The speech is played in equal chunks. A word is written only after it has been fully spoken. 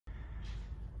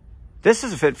This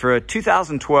is a fit for a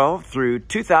 2012 through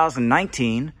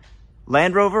 2019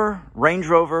 Land Rover, Range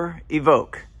Rover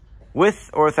Evoque, with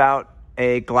or without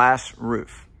a glass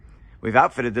roof. We've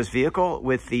outfitted this vehicle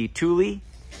with the Thule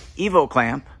EVO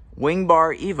clamp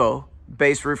WingBar EVO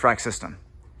base roof rack system.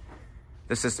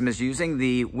 The system is using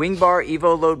the WingBar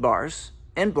EVO load bars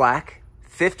in black,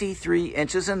 53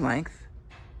 inches in length,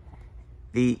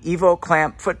 the EVO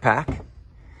clamp foot pack,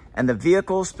 and the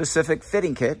vehicle-specific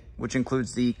fitting kit, which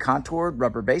includes the contoured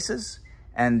rubber bases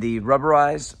and the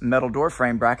rubberized metal door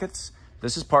frame brackets.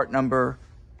 This is part number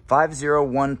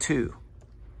 5012.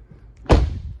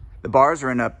 The bars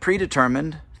are in a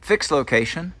predetermined fixed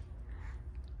location,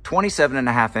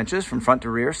 27.5 inches from front to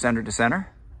rear, center to center.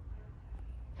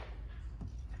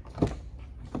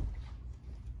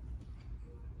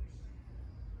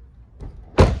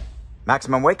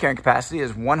 Maximum weight carrying capacity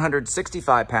is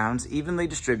 165 pounds, evenly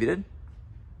distributed.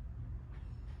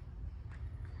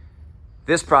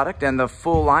 This product and the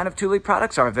full line of Thule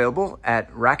products are available at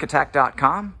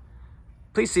rackattack.com.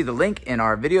 Please see the link in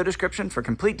our video description for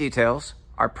complete details,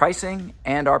 our pricing,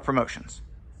 and our promotions.